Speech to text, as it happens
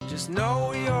Just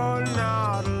know you're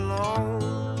not alone,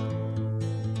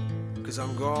 'cause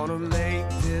I'm gonna make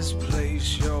this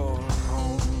place your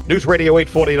home. News Radio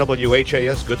 840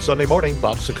 WHAS. Good Sunday morning.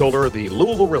 Bob Sokoler, the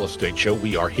Louisville Real Estate Show.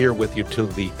 We are here with you till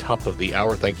the top of the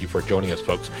hour. Thank you for joining us,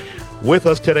 folks. With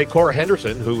us today, Cora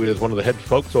Henderson, who is one of the head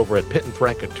folks over at Pitt and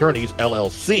Frank Attorneys,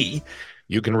 LLC.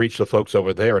 You can reach the folks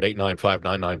over there at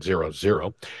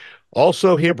 895-9900.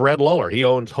 Also here, Brad Lawler. He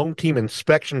owns Home Team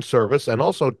Inspection Service and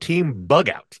also Team Bug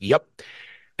Out. Yep.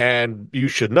 And you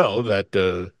should know that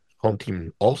Home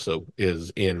Team also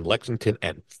is in Lexington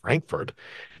and Frankfort.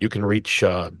 You can reach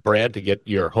Brad to get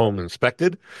your home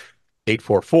inspected,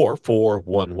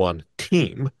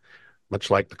 844-411-TEAM. Much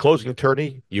like the closing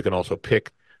attorney, you can also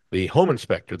pick the home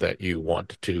inspector that you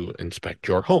want to inspect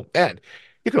your home. And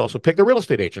you can also pick the real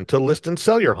estate agent to list and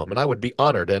sell your home. And I would be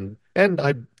honored and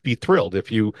I'd be thrilled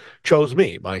if you chose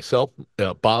me, myself,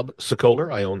 Bob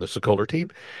Sokoler. I own the Sokoler team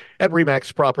at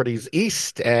RE/MAX Properties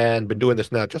East and been doing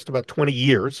this now just about 20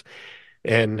 years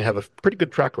and have a pretty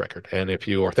good track record. And if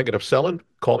you are thinking of selling,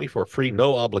 call me for a free,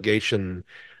 no obligation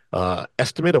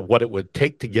estimate of what it would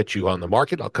take to get you on the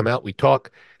market. I'll come out, we talk,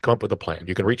 come up with a plan.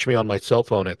 You can reach me on my cell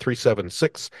phone at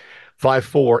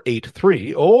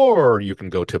 376-5483, or you can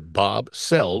go to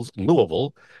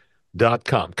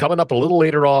bobsellslouisville.com. Coming up a little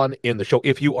later on in the show,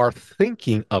 if you are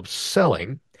thinking of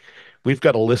selling, we've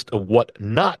got a list of what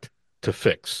not to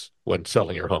fix when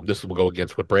selling your home. This will go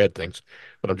against what Brad thinks,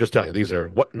 but I'm just telling you, these are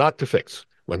what not to fix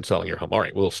when selling your home. All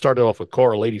right, we'll start it off with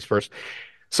Cora, ladies first.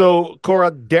 So,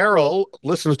 Cora, Daryl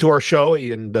listens to our show,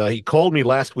 and he called me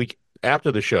last week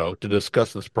after the show to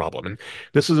discuss this problem. And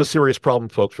this is a serious problem,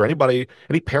 folks, for anybody,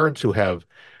 any parents who have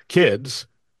kids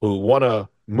who want to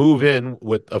move in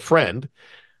with a friend.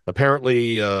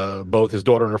 Apparently, both his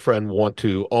daughter and her friend want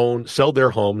to sell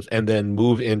their homes and then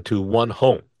move into one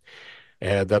home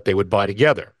and that they would buy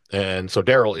together. And so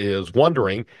Daryl is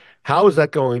wondering, how is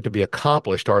that going to be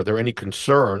accomplished? Are there any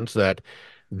concerns that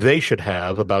they should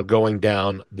have about going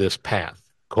down this path?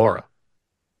 Cora.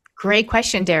 Great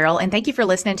question, Daryl, and thank you for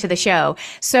listening to the show.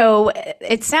 So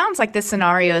it sounds like this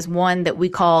scenario is one that we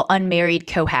call unmarried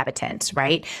cohabitants,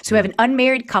 right? So we have an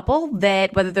unmarried couple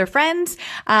that, whether they're friends,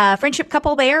 friendship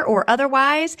couple there or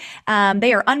otherwise,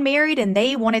 they are unmarried and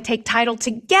they want to take title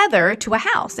together to a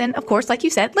house. And of course, like you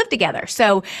said, live together.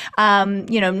 So,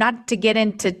 not to get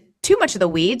into too much of the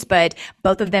weeds, but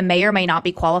both of them may or may not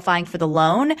be qualifying for the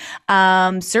loan.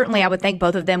 Certainly, I would think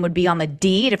both of them would be on the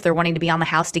deed if they're wanting to be on the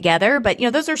house together. But,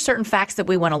 those are certain facts that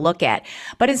we want to look at.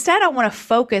 But instead, I want to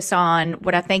focus on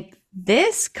what I think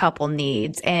this couple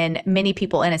needs and many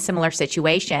people in a similar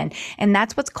situation. And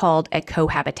that's what's called a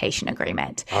cohabitation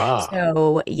agreement.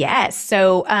 So, yes.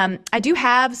 So, I do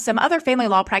have some other family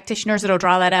law practitioners that'll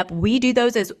draw that up. We do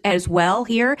those as well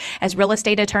here as real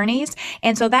estate attorneys.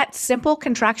 And so that simple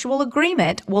contractual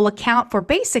agreement will account for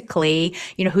basically,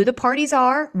 who the parties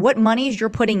are, what monies you're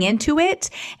putting into it,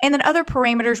 and then other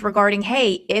parameters regarding,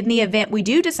 hey, in the event we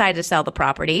do decide to sell the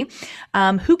property,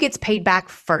 who gets paid back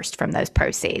first from those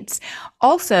proceeds.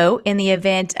 Also, in the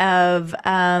event of,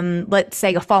 let's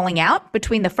say, a falling out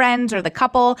between the friends or the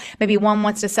couple, maybe one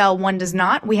wants to sell, one does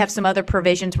not, we have some other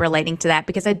provisions relating to that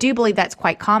because I do believe that's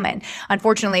quite common.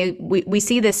 Unfortunately, we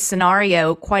see this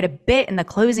scenario quite a bit in the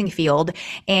closing field,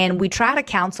 and we try to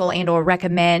counsel and or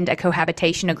recommend a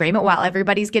cohabitation agreement while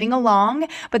everybody's getting along,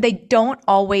 but they don't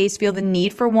always feel the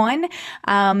need for one.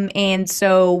 And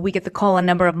so we get the call a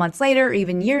number of months later,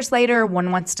 even years later,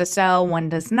 one wants to sell, one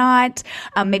does not.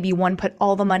 Maybe one put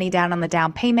all the money down on the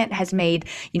down payment, has made,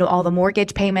 all the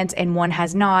mortgage payments, and one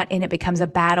has not. And it becomes a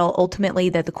battle ultimately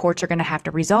that the courts are going to have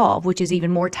to resolve, which is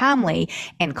even more timely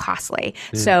and costly.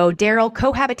 So Daryl,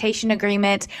 cohabitation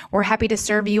agreement, we're happy to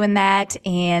serve you in that.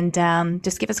 And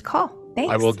just give us a call.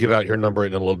 Thanks. I will give out your number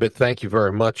in a little bit. Thank you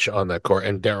very much on that, Cora.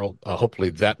 And Daryl,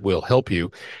 hopefully that will help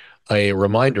you. A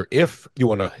reminder, if you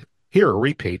want to hear a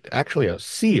repeat, actually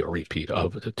see a repeat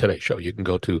of today's show, you can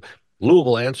go to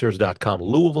LouisvilleAnswers.com,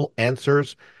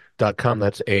 LouisvilleAnswers.com.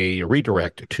 That's a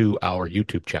redirect to our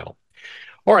YouTube channel.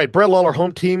 All right, Brett Lawler,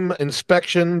 Home Team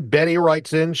Inspection. Betty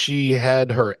writes in, she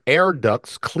had her air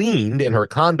ducts cleaned in her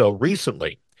condo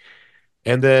recently,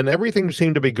 and then everything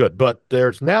seemed to be good. But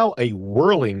there's now a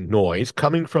whirling noise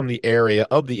coming from the area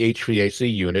of the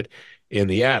HVAC unit in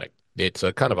the attic. It's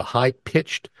a kind of a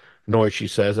high-pitched noise, she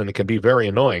says, and it can be very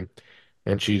annoying.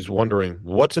 And she's wondering,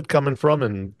 what's it coming from,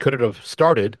 and could it have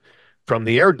started from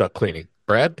the air duct cleaning?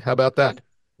 Brad, how about that?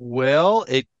 Well,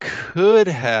 it could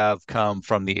have come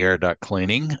from the air duct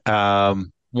cleaning.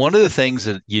 One of the things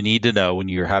that you need to know when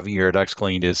you're having your air ducts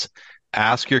cleaned is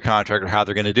ask your contractor how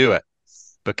they're going to do it.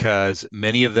 because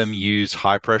many of them use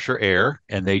high pressure air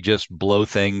and they just blow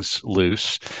things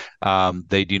loose.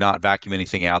 They do not vacuum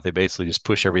anything out. They basically just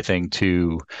push everything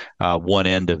to one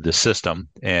end of the system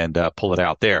and pull it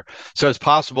out there. So it's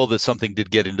possible that something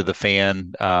did get into the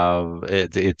fan.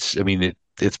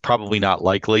 It's probably not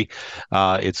likely.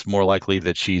 It's more likely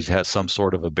that she has some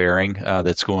sort of a bearing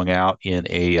that's going out in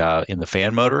the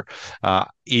fan motor.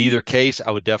 Either case, I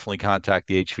would definitely contact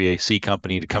the HVAC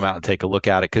company to come out and take a look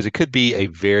at it, because it could be a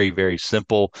very, very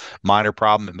simple minor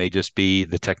problem. It may just be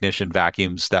the technician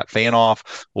vacuums that fan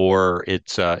off, or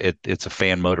it's a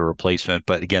fan motor replacement.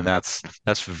 But again, that's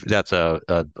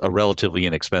a relatively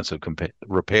inexpensive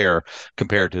repair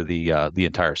compared to the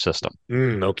entire system.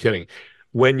 No kidding.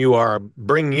 When you are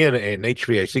bringing in an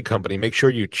HVAC company, make sure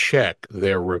you check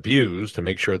their reviews to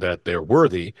make sure that they're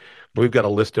worthy. We've got a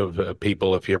list of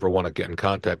people. If you ever want to get in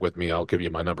contact with me, I'll give you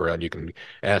my number and you can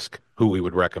ask who we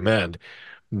would recommend.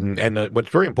 And what's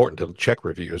very important to check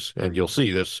reviews, and you'll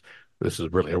see this. This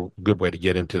is really a good way to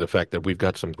get into the fact that we've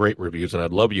got some great reviews, and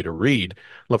I'd love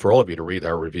for all of you to read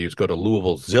our reviews. Go to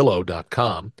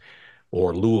LouisvilleZillow.com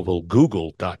or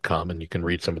LouisvilleGoogle.com, and you can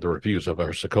read some of the reviews of our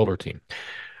Sokoler team.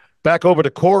 Back over to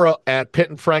Cora at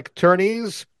Pitt and Frank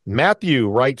Attorneys. Matthew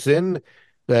writes in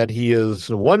that he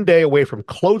is one day away from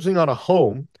closing on a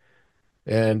home,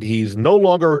 and he's no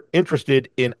longer interested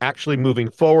in actually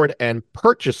moving forward and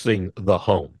purchasing the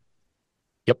home.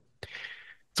 Yep.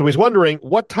 So he's wondering,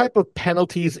 what type of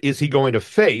penalties is he going to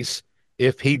face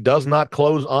if he does not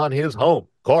close on his home?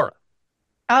 Cora.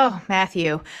 Oh,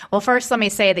 Matthew. Well, first, let me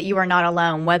say that you are not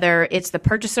alone, whether it's the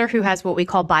purchaser who has what we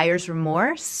call buyer's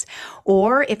remorse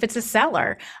or if it's a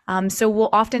seller. So we'll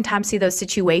oftentimes see those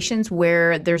situations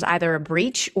where there's either a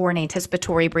breach or an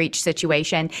anticipatory breach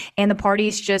situation, and the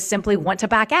parties just simply want to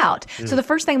back out. So the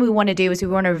first thing we want to do is we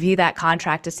want to review that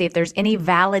contract to see if there's any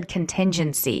valid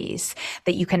contingencies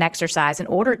that you can exercise in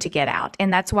order to get out.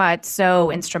 And that's why it's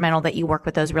so instrumental that you work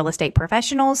with those real estate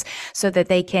professionals so that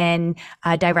they can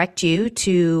direct you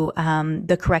to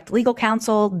the correct legal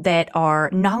counsel that are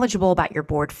knowledgeable about your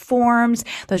board forms,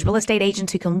 those real estate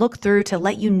agents who can look through to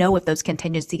let you know if those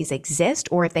contingencies exist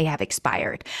or if they have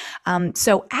expired.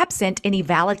 So absent any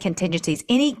valid contingencies,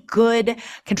 any good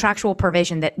contractual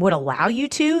provision that would allow you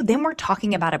to, then we're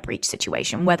talking about a breach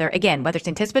situation, whether it's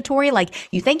anticipatory, like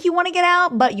you think you want to get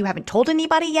out, but you haven't told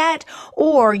anybody yet,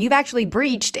 or you've actually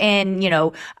breached and,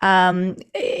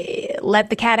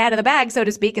 let the cat out of the bag, so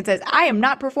to speak, and says, I am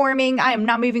not performing, I am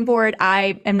not moving forward,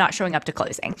 I am not showing up to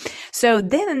closing. So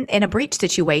then in a breach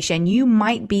situation, you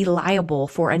might be liable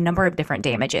for a number of different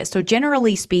damages. So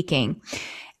generally speaking,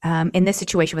 in this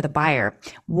situation with a buyer,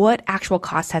 what actual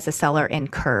costs has a seller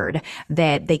incurred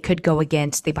that they could go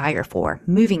against the buyer for?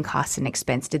 Moving costs and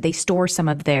expense. Did they store some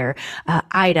of their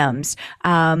items?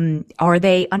 Are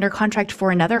they under contract for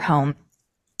another home?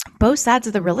 Both sides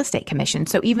of the real estate commission.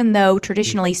 So even though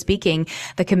traditionally speaking,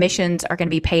 the commissions are going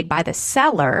to be paid by the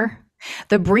seller,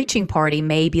 the breaching party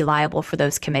may be liable for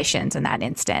those commissions in that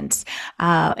instance.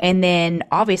 And then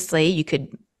obviously you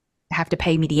could have to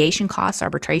pay mediation costs,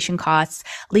 arbitration costs,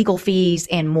 legal fees,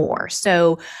 and more.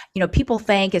 So, people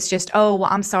think it's just, oh, well,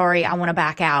 I'm sorry, I want to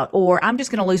back out, or I'm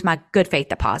just going to lose my good faith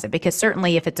deposit, because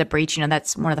certainly if it's a breach,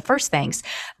 that's one of the first things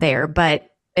there. But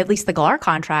at least the GLAR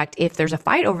contract, if there's a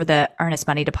fight over the earnest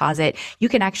money deposit, you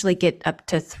can actually get up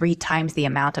to 3 times the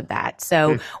amount of that.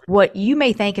 So what you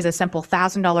may think is a simple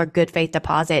 $1,000 good faith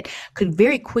deposit could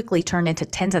very quickly turn into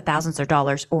tens of thousands of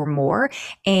dollars or more.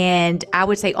 And I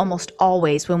would say almost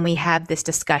always when we have this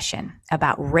discussion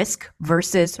about risk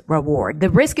versus reward, the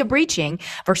risk of breaching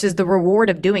versus the reward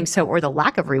of doing so, or the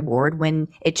lack of reward when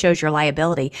it shows your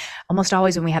liability, almost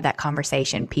always when we have that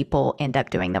conversation, people end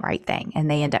up doing the right thing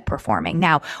and they end up performing.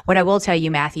 Now, what I will tell you,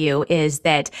 Matthew, is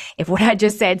that if what I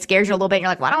just said scares you a little bit, and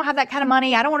you're like, well, I don't have that kind of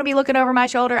money, I don't want to be looking over my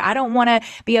shoulder, I don't want to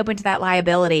be open to that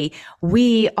liability.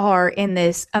 We are in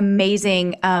this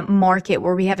amazing market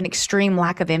where we have an extreme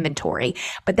lack of inventory,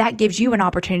 but that gives you an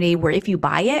opportunity where if you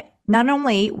buy it, not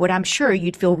only would I'm sure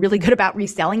you'd feel really good about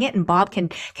reselling it, and Bob can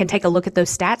take a look at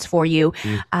those stats for you,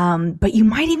 but you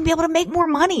might even be able to make more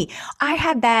money. I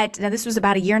had that. Now, this was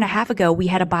about 1.5 years ago. We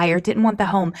had a buyer, didn't want the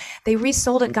home. They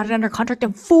resold it and got it under contract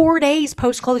in 4 days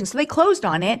post-closing. So they closed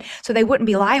on it so they wouldn't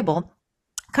be liable.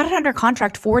 Got it under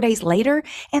contract 4 days later,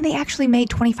 and they actually made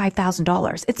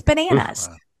 $25,000. It's bananas.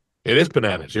 It is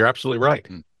bananas. You're absolutely right.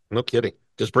 No kidding.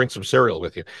 Just bring some cereal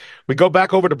with you. We go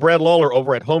back over to Brad Lawler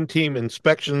over at Home Team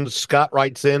Inspections. Scott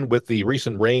writes in with the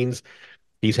recent rains.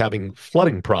 He's having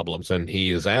flooding problems, and he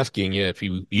is asking you if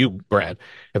you, Brad,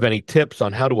 have any tips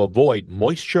on how to avoid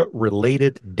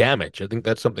moisture-related damage. I think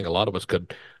that's something a lot of us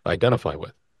could identify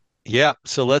with. Yeah,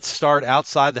 so let's start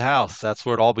outside the house. That's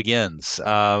where it all begins.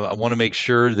 I want to make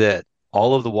sure that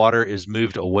all of the water is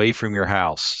moved away from your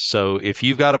house. So if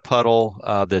you've got a puddle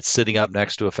that's sitting up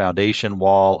next to a foundation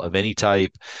wall of any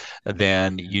type,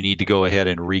 then you need to go ahead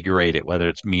and regrade it, whether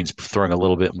it means throwing a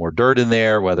little bit more dirt in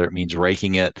there, whether it means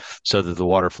raking it so that the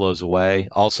water flows away.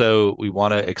 Also, we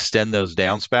want to extend those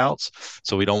downspouts.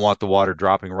 So we don't want the water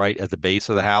dropping right at the base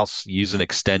of the house. Use an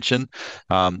extension.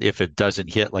 If it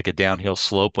doesn't hit like a downhill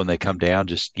slope when they come down,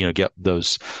 just get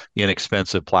those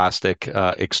inexpensive plastic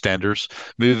extenders.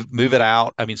 Move it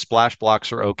out. I mean, splash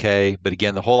blocks are okay, but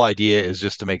again, the whole idea is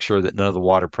just to make sure that none of the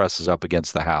water presses up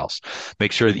against the house.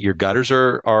 Make sure that your gutters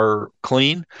are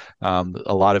clean. A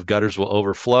lot of gutters will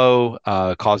overflow,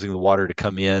 causing the water to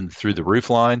come in through the roof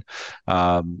line,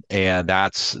 and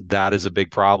that is a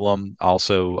big problem.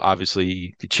 Also,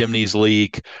 obviously, the chimneys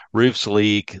leak, roofs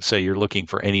leak, so you're looking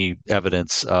for any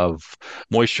evidence of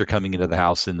moisture coming into the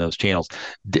house in those channels.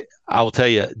 I will tell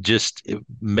you, just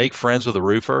make friends with a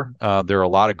roofer. There are a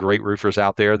lot of great roofers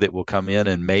out there that will come in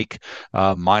and make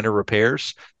minor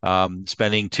repairs.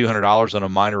 Spending $200 on a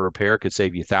minor repair could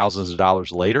save you thousands of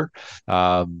dollars later.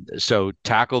 So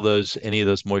tackle any of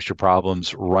those moisture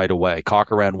problems right away.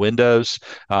 Caulk around windows.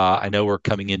 I know we're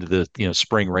coming into the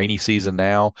spring rainy season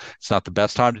now. It's not the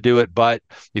best time to do it, but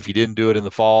if you didn't do it in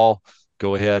the fall,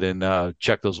 go ahead and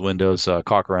check those windows,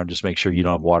 caulk around, just make sure you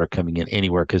don't have water coming in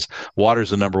anywhere, because water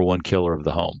is the number one killer of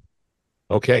the home.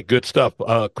 Okay, good stuff.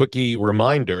 Quickie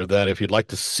reminder that if you'd like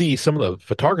to see some of the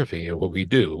photography of what we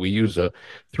do, we use a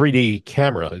 3D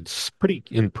camera. It's pretty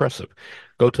impressive.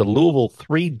 Go to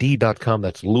Louisville3D.com.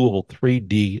 That's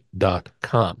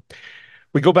Louisville3D.com.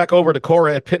 We go back over to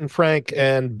Cora at Pitt and Frank,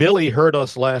 and Billy heard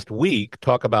us last week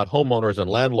talk about homeowners and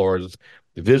landlords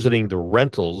visiting the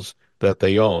rentals that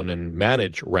they own and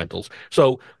manage rentals.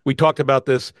 So we talked about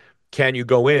this. Can you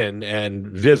go in and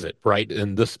visit, right?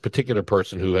 And this particular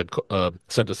person who had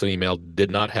sent us an email did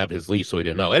not have his lease, so he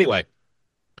didn't know. Anyway,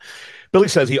 Billy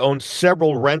says he owns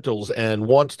several rentals and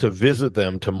wants to visit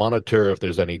them to monitor if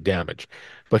there's any damage.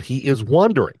 But he is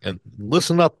wondering, and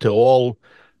listen up to all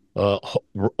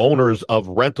owners of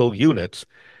rental units,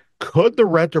 could the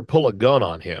renter pull a gun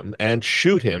on him and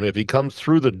shoot him if he comes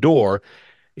through the door,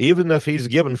 even if he's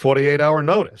given 48-hour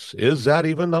notice? Is that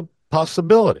even a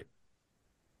possibility?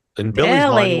 In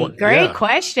Billy's mind, great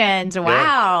questions.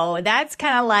 Wow. Yeah. That's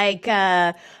kind of like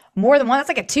more than one. That's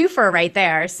like a twofer right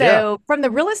there. So from the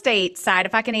real estate side,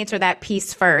 if I can answer that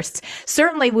piece first,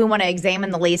 certainly we want to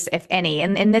examine the lease, if any.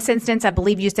 And in this instance, I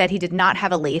believe you said he did not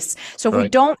have a lease. So if we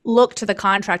don't look to the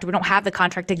contract, we don't have the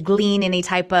contract to glean any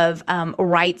type of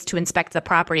rights to inspect the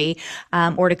property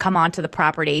or to come onto the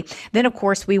property, then of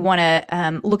course we want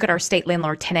to look at our state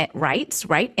landlord tenant rights,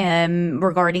 right?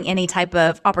 Regarding any type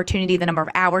of opportunity, the number of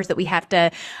hours that we have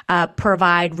to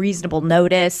provide reasonable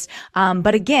notice.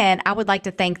 But again, I would like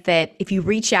to think that if you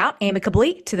reach out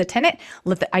amicably to the tenant,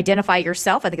 identify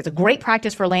yourself. I think it's a great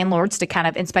practice for landlords to kind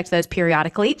of inspect those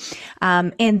periodically,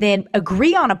 and then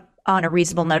agree on a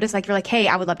reasonable notice. Like you're like, hey,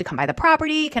 I would love to come by the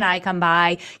property. Can I come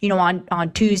by,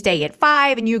 on Tuesday at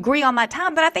 5? And you agree on that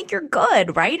time, then I think you're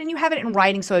good, right? And you have it in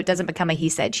writing so it doesn't become a he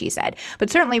said, she said. But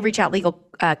certainly reach out legal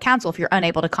counsel if you're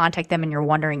unable to contact them and you're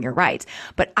wondering your rights.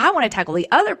 But I want to tackle the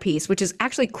other piece, which is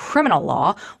actually criminal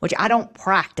law, which I don't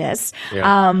practice.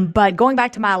 Yeah. But going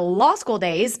back to my law school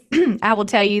days, I will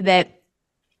tell you that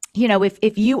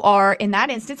if you are in that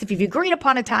instance, if you've agreed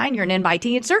upon a time, you're an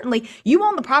invitee, and certainly you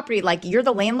own the property, like you're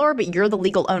the landlord, but you're the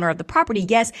legal owner of the property.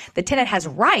 Yes, the tenant has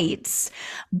rights,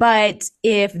 but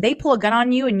if they pull a gun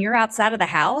on you and you're outside of the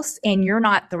house and you're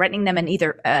not threatening them in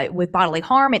either with bodily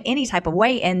harm in any type of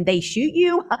way, and they shoot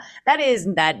you,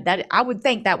 that I would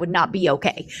think that would not be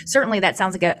okay. Certainly that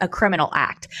sounds like a criminal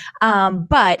act.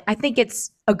 But I think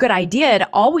it's a good idea to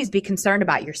always be concerned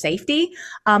about your safety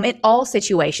in all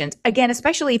situations. Again,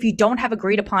 especially if you don't have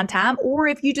agreed upon time, or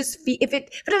if you just if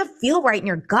it doesn't feel right in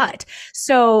your gut.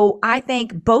 So I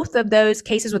think both of those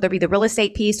cases, whether it be the real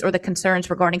estate piece or the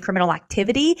concerns regarding criminal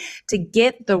activity, to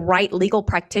get the right legal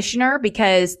practitioner,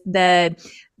 because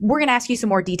we're going to ask you some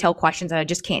more detailed questions that I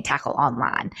just can't tackle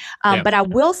online. But I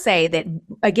will say that,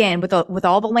 again, with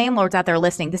all the landlords out there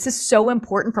listening, this is so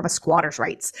important from a squatters'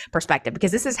 rights perspective,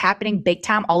 because this is happening big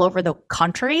time all over the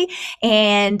country.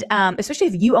 And especially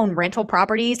if you own rental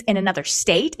properties in another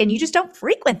state and you just don't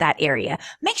frequent that area,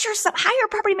 make sure hire a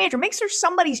property manager, make sure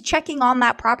somebody's checking on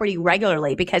that property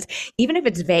regularly, because even if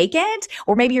it's vacant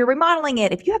or maybe you're remodeling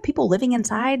it, if you have people living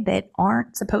inside that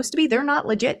aren't supposed to be, they're not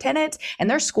legit tenants and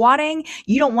they're squatting,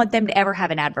 you don't want them to ever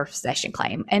have an adverse possession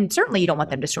claim. And certainly you don't want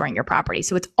them destroying your property.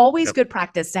 So it's always good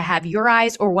practice to have your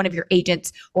eyes or one of your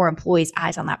agents or employees'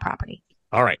 eyes on that property.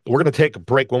 All right, we're going to take a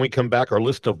break. When we come back, our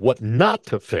list of what not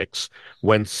to fix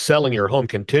when selling your home.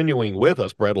 Continuing with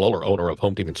us, Brad Lawler, owner of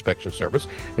Home Team Inspection Service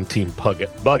and Team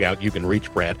Bug Out. You can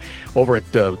reach Brad over at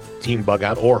Team Bug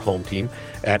Out or Home Team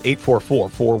at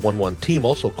 844-411-TEAM.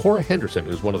 Also, Cora Henderson,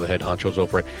 who's one of the head honchos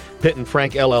over at Pitt and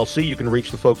Frank LLC. You can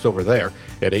reach the folks over there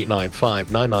at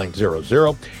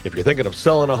 895-9900. If you're thinking of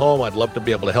selling a home, I'd love to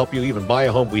be able to help you. Even buy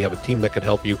a home, we have a team that can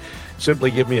help you.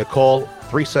 Simply give me a call,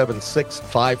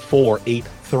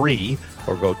 376-5483,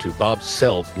 or go to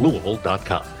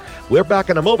bobsellslouisville.com. We're back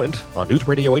in a moment on News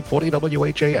Radio 840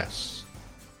 WHAS.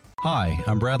 Hi,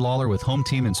 I'm Brad Lawler with Home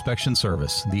Team Inspection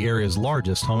Service, the area's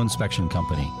largest home inspection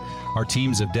company. Our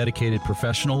teams of dedicated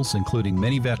professionals, including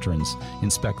many veterans,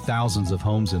 inspect thousands of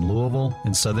homes in Louisville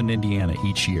and southern Indiana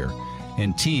each year.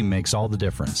 And team makes all the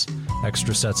difference.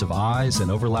 Extra sets of eyes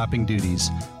and overlapping duties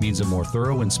means a more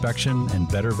thorough inspection and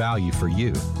better value for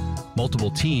you. Multiple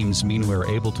teams mean we're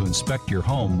able to inspect your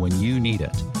home when you need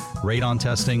it. Radon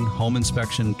testing, home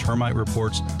inspection, termite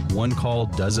reports, one call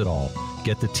does it all.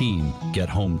 Get the team, get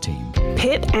Home Team.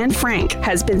 Pitt and Frank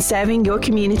has been serving your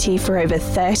community for over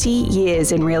 30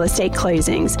 years in real estate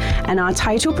closings, and our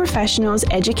title professionals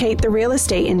educate the real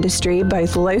estate industry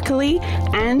both locally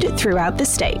and throughout the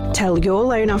state. Tell your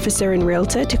loan officer and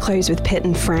realtor to close with Pitt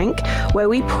and Frank, where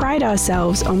we pride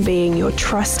ourselves on being your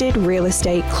trusted real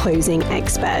estate closing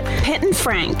expert. Pitt and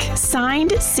Frank,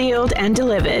 signed, sealed, and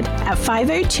delivered at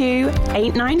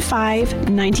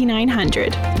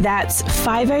 502-895-9900. That's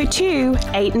 502-895-9900.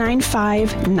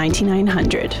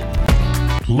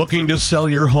 Looking to sell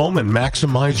your home and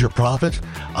maximize your profit?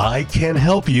 I can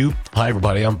help you. Hi,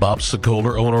 everybody. I'm Bob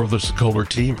Sokoler, owner of the Sokoler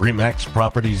team, Remax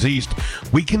Properties East.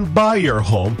 We can buy your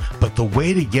home, but the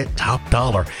way to get top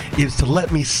dollar is to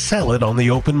let me sell it on the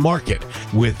open market.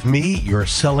 With me, you're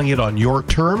selling it on your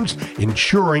terms,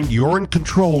 ensuring you're in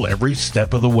control every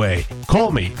step of the way.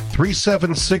 Call me,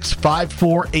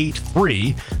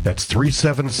 376-5483. That's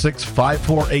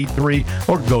 376-5483,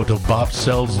 or go to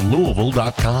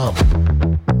bobsellslouisville.com.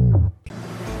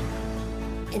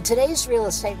 In today's real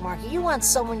estate market, you want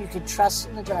someone you can trust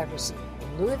in the driver's seat.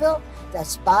 In Louisville,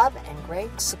 that's Bob and Greg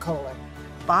Sokoler.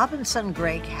 Bob and Son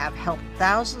Greg have helped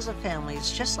thousands of families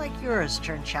just like yours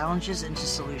turn challenges into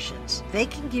solutions. They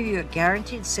can give you a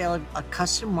guaranteed sale, a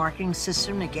custom marketing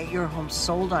system to get your home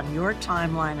sold on your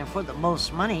timeline and for the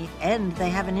most money, and they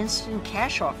have an instant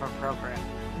cash offer program.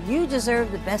 You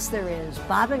deserve the best there is.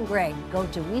 Bob and Greg, go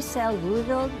to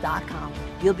WeSellLouisville.com.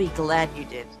 You'll be glad you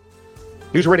did.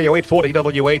 News Radio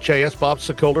 840 WHAS, Bob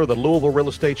Sokoler, the Louisville Real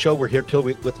Estate Show. We're here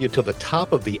with you till the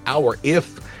top of the hour.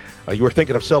 If you were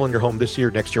thinking of selling your home this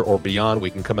year, next year, or beyond, we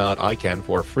can come out, I can,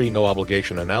 for a free,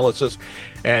 no-obligation analysis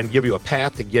and give you a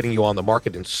path to getting you on the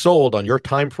market and sold on your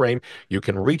time frame. You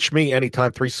can reach me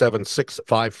anytime,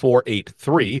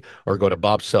 376-5483, or go to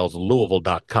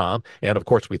bobsellslouisville.com. And, of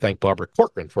course, we thank Barbara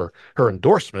Corcoran for her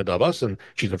endorsement of us, and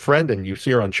she's a friend, and you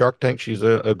see her on Shark Tank. She's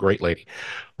a great lady.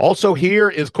 Also here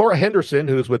is Cora Henderson,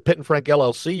 who's with Pitt and Frank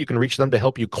LLC. You can reach them to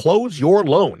help you close your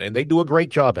loan, and they do a great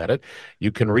job at it.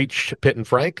 You can reach Pitt and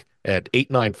Frank at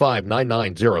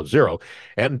 895-9900.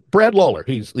 And Brad Lawler,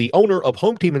 he's the owner of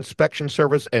Home Team Inspection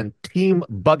Service and Team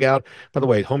Bug Out. By the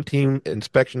way, Home Team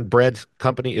Inspection, Brad's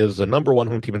company is the number one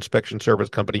Home Team Inspection Service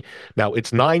company. Now,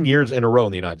 it's 9 years in a row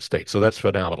in the United States, so that's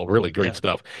phenomenal. Really great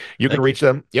stuff. You can reach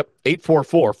them,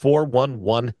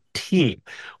 844-411-TEAM.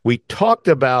 We talked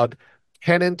about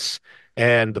tenants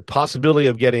and the possibility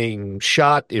of getting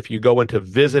shot if you go in to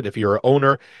visit, if you're an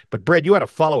owner. But, Brad, you had a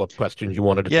follow-up question you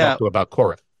wanted to talk to about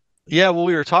Cora. Yeah, well,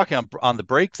 we were talking on the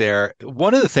break there.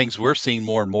 One of the things we're seeing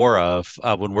more and more of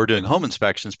when we're doing home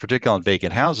inspections, particularly on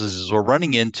vacant houses, is we're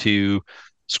running into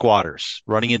squatters,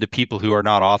 running into people who are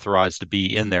not authorized to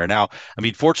be in there. Now, I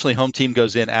mean, fortunately, Home Team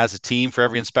goes in as a team for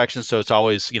every inspection, so it's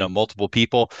always, multiple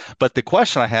people. But the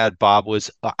question I had, Bob, was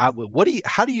how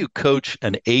do you coach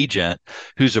an agent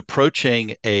who's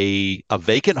approaching a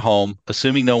vacant home,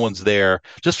 assuming no one's there,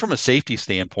 just from a safety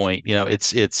standpoint?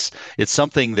 It's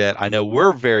something that I know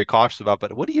we're very cautious about,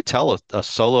 but what do you tell a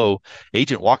solo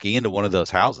agent walking into one of those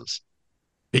houses?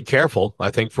 Be careful,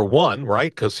 I think, for one, right?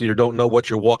 Because you don't know what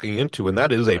you're walking into, and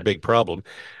that is a big problem.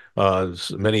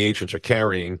 Many agents are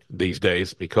carrying these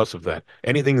days because of that.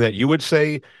 Anything that you would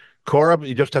say Cora,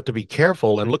 you just have to be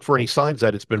careful and look for any signs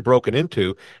that it's been broken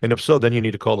into. And if so, then you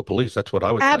need to call the police. That's what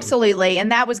I would say. Absolutely.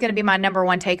 And that was going to be my number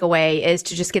one takeaway, is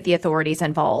to just get the authorities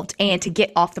involved and to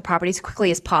get off the property as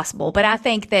quickly as possible. But I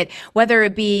think that whether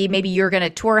it be maybe you're going to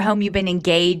tour a home, you've been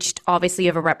engaged, obviously you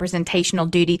have a representational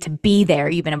duty to be there.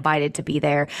 You've been invited to be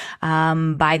there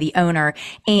by the owner,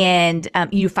 and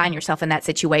you find yourself in that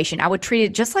situation. I would treat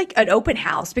it just like an open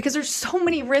house, because there's so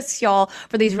many risks, y'all,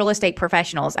 for these real estate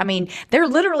professionals. I mean, they're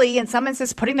literally, in some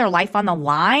instances, putting their life on the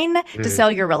line to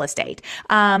sell your real estate.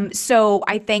 So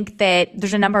I think that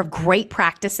there's a number of great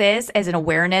practices as an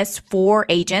awareness for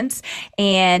agents,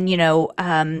 and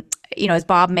as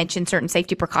Bob mentioned, certain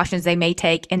safety precautions they may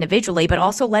take individually, but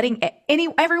also letting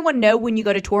everyone know when you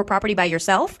go to tour property by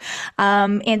yourself.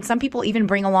 And some people even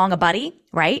bring along a buddy,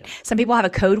 right? Some people have a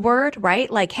code word, right?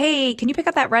 Like, hey, can you pick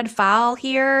up that red file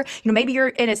here? Maybe you're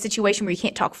in a situation where you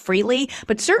can't talk freely,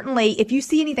 but certainly if you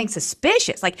see anything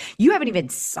suspicious, like you haven't even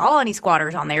saw any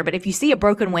squatters on there, but if you see a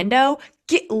broken window,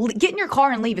 get in your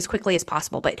car and leave as quickly as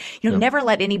possible. But, never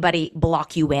let anybody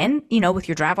block you in, with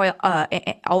your driveway.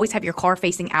 Always have your car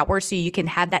facing outward so you can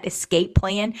have that escape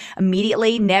plan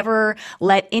immediately. Never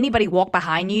let anybody walk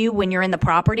behind you when you're in the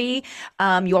property.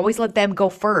 You always let them go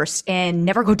first, and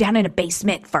never go down in a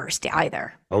basement first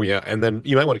either. Oh, yeah. And then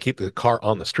you might want to keep the car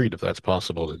on the street if that's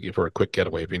possible, for a quick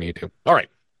getaway if you need to. All right.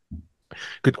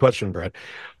 Good question, Brad.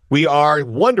 We are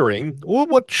wondering,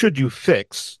 what should you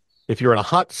fix if you're in a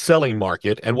hot selling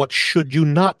market, and what should you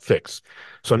not fix?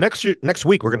 So next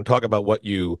week, we're going to talk about what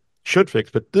you should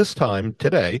fix. But this time,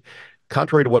 today,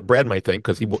 contrary to what Brad might think,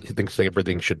 because he thinks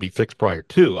everything should be fixed prior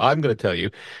to, I'm going to tell you,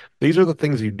 these are the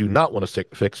things you do not want to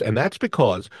fix. And that's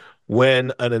because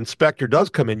when an inspector does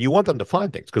come in, you want them to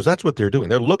find things, because that's what they're doing.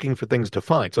 They're looking for things to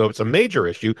find. So if it's a major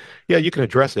issue, yeah, you can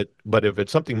address it. But if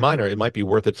it's something minor, it might be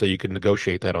worth it so you can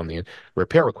negotiate that on the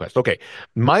repair request. Okay,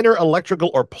 minor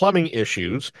electrical or plumbing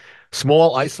issues,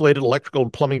 small isolated electrical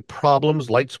and plumbing problems,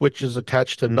 light switches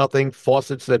attached to nothing,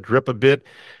 faucets that drip a bit.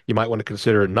 You might want to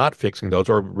consider not fixing those,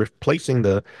 or replacing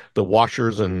the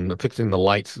washers and fixing the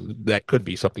lights. That could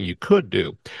be something you could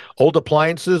do. Old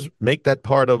appliances, make that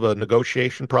part of a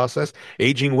negotiation process.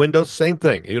 Aging windows, same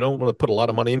thing. You don't want to put a lot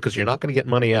of money in, because you're not going to get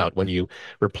money out when you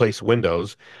replace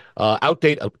windows.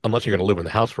 Unless you're going to live in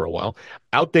the house for a while.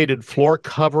 Outdated floor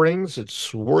coverings,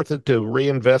 it's worth it to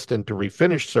reinvest into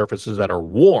refinish surfaces that are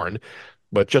worn.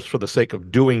 But just for the sake of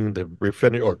doing the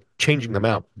refinish or changing them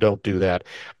out, don't do that.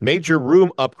 Major room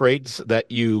upgrades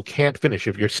that you can't finish.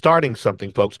 If you're starting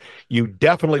something, folks, you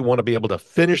definitely want to be able to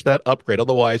finish that upgrade.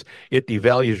 Otherwise, it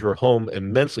devalues your home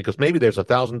immensely, because maybe there's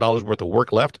 $1,000 worth of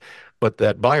work left, but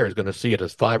that buyer is going to see it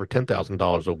as $5,000 or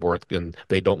 $10,000 of worth, and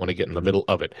they don't want to get in the middle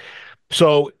of it.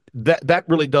 So that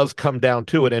really does come down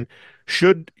to it. And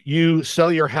should you sell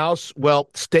your house? Well,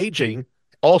 staging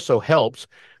also helps.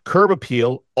 Curb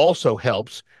appeal also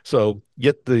helps. So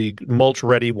get the mulch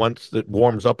ready once it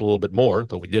warms up a little bit more,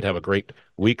 though we did have a great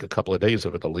week, a couple of days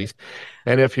of it at least.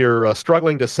 And if you're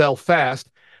struggling to sell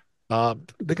fast,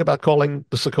 think about calling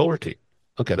the Sokoler team.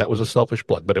 Okay, that was a selfish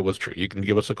plug, but it was true. You can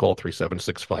give us a call,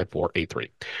 376-5483.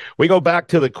 We go back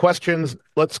to the questions.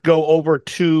 Let's go over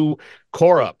to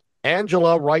Cora.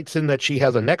 Angela writes in that she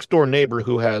has a next-door neighbor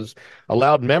who has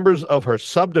allowed members of her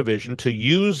subdivision to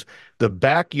use the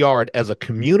backyard as a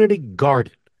community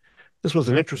garden. This was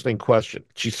an interesting question.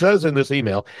 She says in this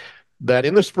email that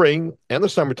in the spring and the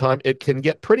summertime, it can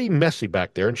get pretty messy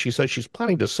back there, and she says she's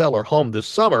planning to sell her home this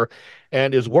summer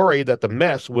and is worried that the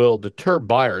mess will deter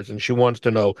buyers, and she wants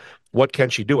to know, what can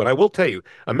she do? And I will tell you,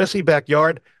 a messy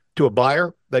backyard to a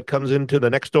buyer that comes into the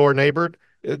next-door neighbor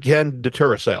can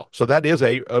deter a sale. So that is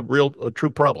a true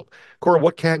problem. Cora,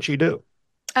 what can she do?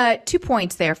 2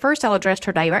 points there. First, I'll address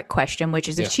her direct question, which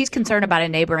is if she's concerned about a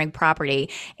neighboring property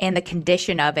and the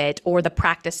condition of it or the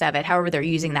practice of it, however they're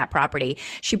using that property,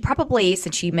 she probably,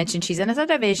 since she mentioned she's in a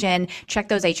subdivision, check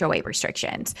those HOA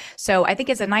restrictions. So I think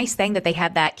it's a nice thing that they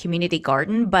have that community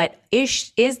garden, but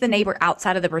is the neighbor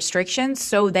outside of the restrictions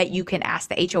so that you can ask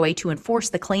the HOA to enforce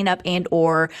the cleanup and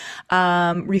or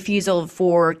refusal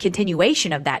for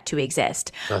continuation of that to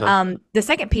exist. The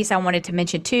second piece I wanted to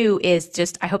mention too is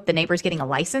just I hope the neighbor's getting a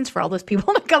license for all those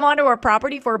people to come onto our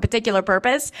property for a particular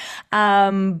purpose.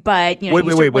 But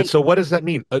wait. So what does that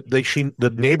mean?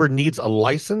 The neighbor needs a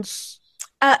license?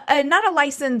 Not a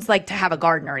license like to have a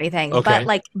garden or anything, but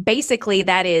like basically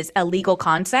that is a legal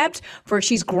concept for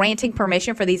she's granting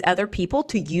permission for these other people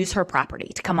to use her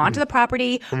property, to come onto the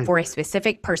property for a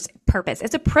specific purpose.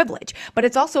 It's a privilege, but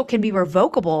it's also can be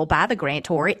revocable by the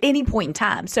grantor at any point in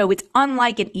time. So it's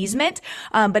unlike an easement,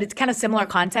 but it's kind of similar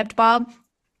concept, Bob.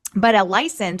 But a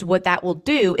license, what that will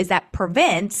do is that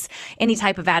prevents any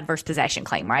type of adverse possession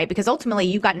claim, right? Because ultimately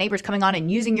you've got neighbors coming on and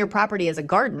using your property as a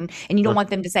garden, and you don't want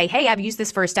them to say, hey, I've used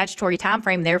this for a statutory time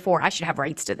frame, therefore I should have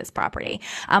rights to this property.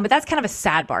 But that's kind of a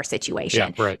sidebar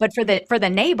situation. Yeah, right. But for the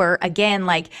neighbor, again,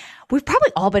 like we've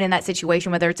probably all been in that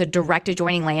situation, whether it's a direct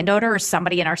adjoining landowner or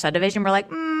somebody in our subdivision, we're like,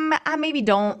 I maybe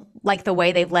don't like the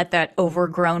way they've let that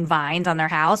overgrown vines on their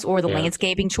house or the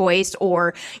landscaping choice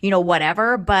or,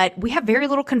 whatever. But we have very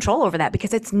little control over that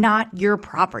because it's not your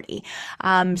property.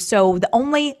 So the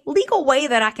only legal way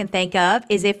that I can think of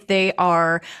is if they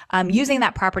are using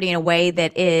that property in a way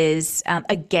that is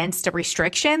against a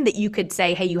restriction that you could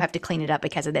say, hey, you have to clean it up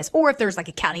because of this. Or if there's like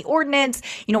a county ordinance,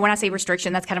 when I say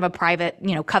restriction, that's kind of a private,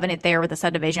 covenant there with a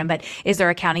subdivision. But is there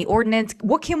a county ordinance?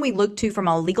 What can we look to from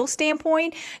a legal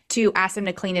standpoint to ask them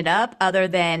to clean it up other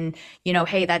than,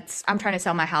 hey, I'm trying to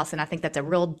sell my house and I think that's a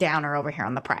real downer over here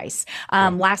on the price.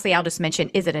 Lastly, I'll just mention,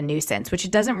 is it a nuisance? Which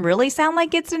it doesn't really sound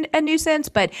like it's a nuisance,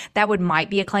 but that might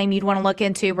be a claim you'd want to look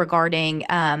into regarding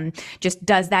just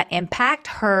does that impact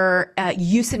her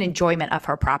use and enjoyment of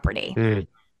her property?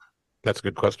 That's a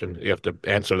good question. You have to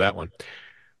answer that one.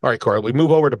 All right, Cora, we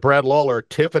move over to Brad Lawler.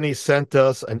 Tiffany sent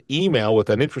us an email with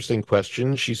an interesting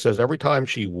question. She says every time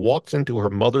she walks into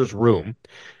her mother's room,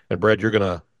 and Brad, you're going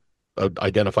to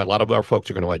identify, a lot of our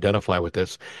folks are going to identify with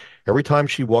this. Every time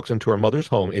she walks into her mother's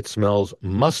home, it smells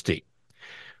musty.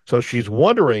 So she's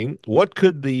wondering what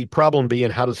could the problem be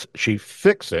and how does she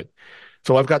fix it?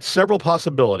 So I've got several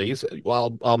possibilities.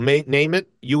 I'll name it,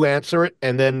 you answer it,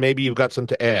 and then maybe you've got some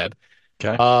to add.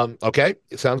 Okay. Okay,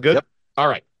 it sounds good? Yep. All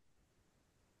right.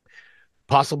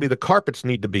 Possibly the carpets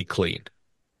need to be cleaned.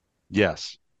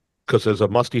 Yes. Because there's a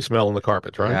musty smell in the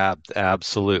carpets, right?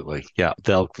 Absolutely. Yeah.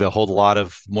 They'll hold a lot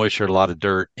of moisture, a lot of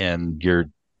dirt, and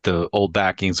the old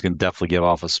backings can definitely give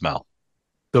off a smell.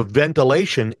 The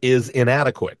ventilation is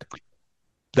inadequate.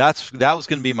 That was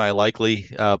going to be my likely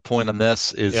point on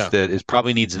this that it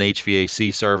probably needs an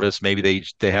HVAC service. Maybe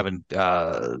they haven't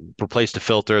replaced a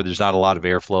filter. There's not a lot of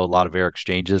airflow, a lot of air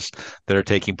exchanges that are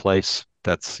taking place.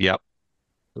 So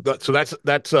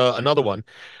that's another one.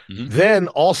 Mm-hmm. Then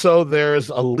also there's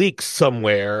a leak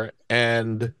somewhere,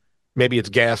 and maybe it's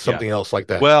gas, something else like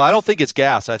that. Well, I don't think it's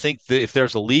gas. I think that if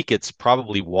there's a leak, it's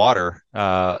probably water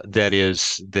that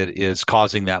is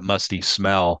causing that musty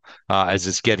smell as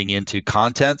it's getting into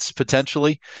contents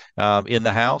potentially in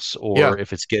the house, or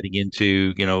if it's getting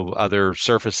into other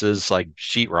surfaces like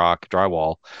sheetrock,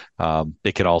 drywall.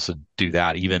 It could also do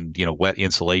that. Even wet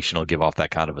insulation will give off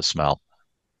that kind of a smell.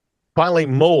 Finally,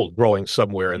 mold growing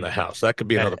somewhere in the house. That could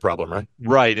be another problem, right?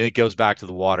 Right. And it goes back to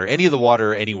the water. Any of the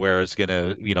water anywhere is going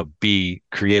to,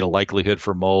 create a likelihood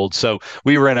for mold. So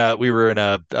we were in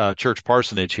a church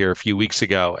parsonage here a few weeks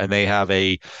ago, and they have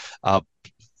a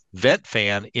vent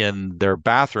fan in their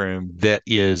bathroom that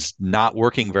is not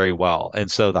working very well. And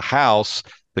so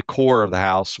the core of the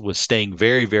house was staying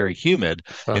very, very humid.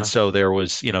 And so there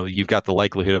was, you've got the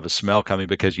likelihood of a smell coming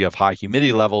because you have high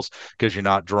humidity levels because you're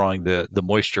not drawing the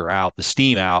moisture out, the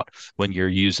steam out when you're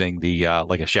using the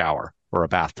like a shower or a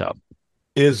bathtub.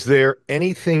 Is there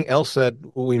anything else that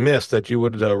we missed that you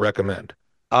would recommend?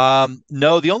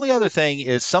 No, the only other thing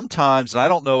is sometimes, and I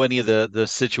don't know any of the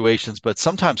situations, but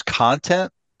sometimes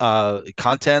contents,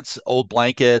 old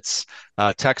blankets,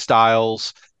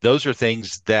 textiles, those are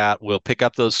things that will pick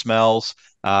up those smells.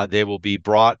 They will be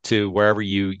brought to wherever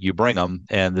you bring them,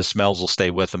 and the smells will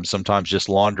stay with them. Sometimes just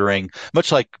laundering,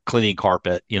 much like cleaning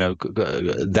carpet,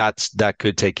 that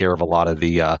could take care of a lot of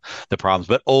the problems.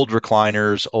 But old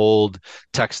recliners, old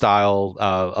textile,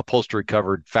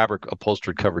 fabric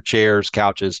upholstered covered chairs,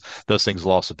 couches, those things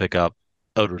will also pick up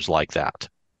odors like that.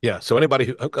 Yeah. So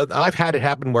anybody I've had it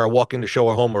happen where I walk in to show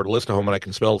a home or to list a home and I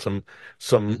can smell some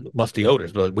musty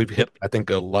odors, but we've hit, I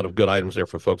think, a lot of good items there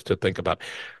for folks to think about.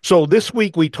 So this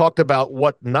week we talked about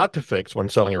what not to fix when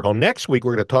selling your home. Next week,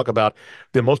 we're going to talk about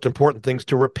the most important things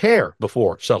to repair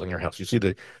before selling your house. You see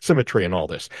the symmetry in all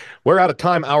this. We're out of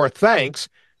time. Our thanks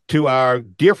to our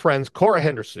dear friends Cora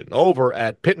Henderson over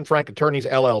at Pitt & Frank Attorneys,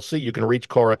 LLC. You can reach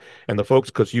Cora and the folks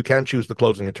because you can choose the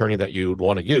closing attorney that you'd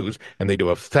want to use, and they do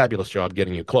a fabulous job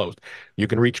getting you closed. You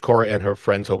can reach Cora and her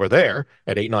friends over there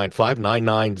at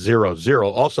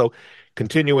 895-9900. Also,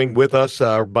 continuing with us,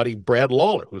 our buddy Brad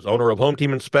Lawler, who's owner of Home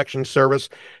Team Inspection Service.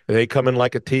 They come in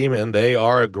like a team, and they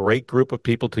are a great group of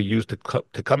people to use to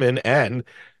come in and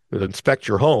inspect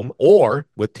your home, or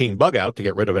with Team Bug Out to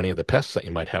get rid of any of the pests that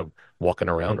you might have walking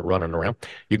around or running around.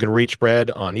 You can reach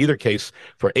Brad on either case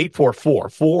for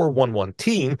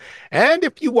 844-411-TEAM. And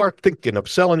if you are thinking of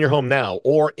selling your home now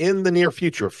or in the near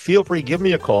future, feel free, give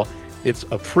me a call. It's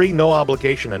a free, no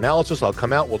obligation analysis. I'll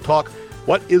come out, we'll talk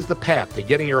What is the path to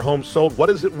getting your home sold? What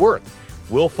is it worth?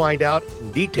 We'll find out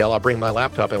in detail. I'll bring my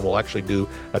laptop and we'll actually do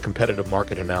a competitive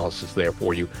market analysis there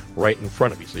for you right in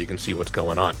front of you so you can see what's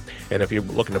going on. And if you're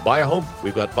looking to buy a home,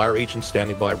 we've got buyer agents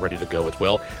standing by ready to go as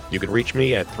well. You can reach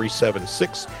me at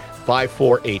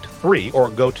 376-5483 or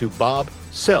go to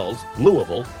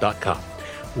bobsellslouisville.com.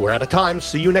 We're out of time.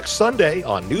 See you next Sunday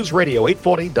on News Radio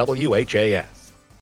 840 WHAS.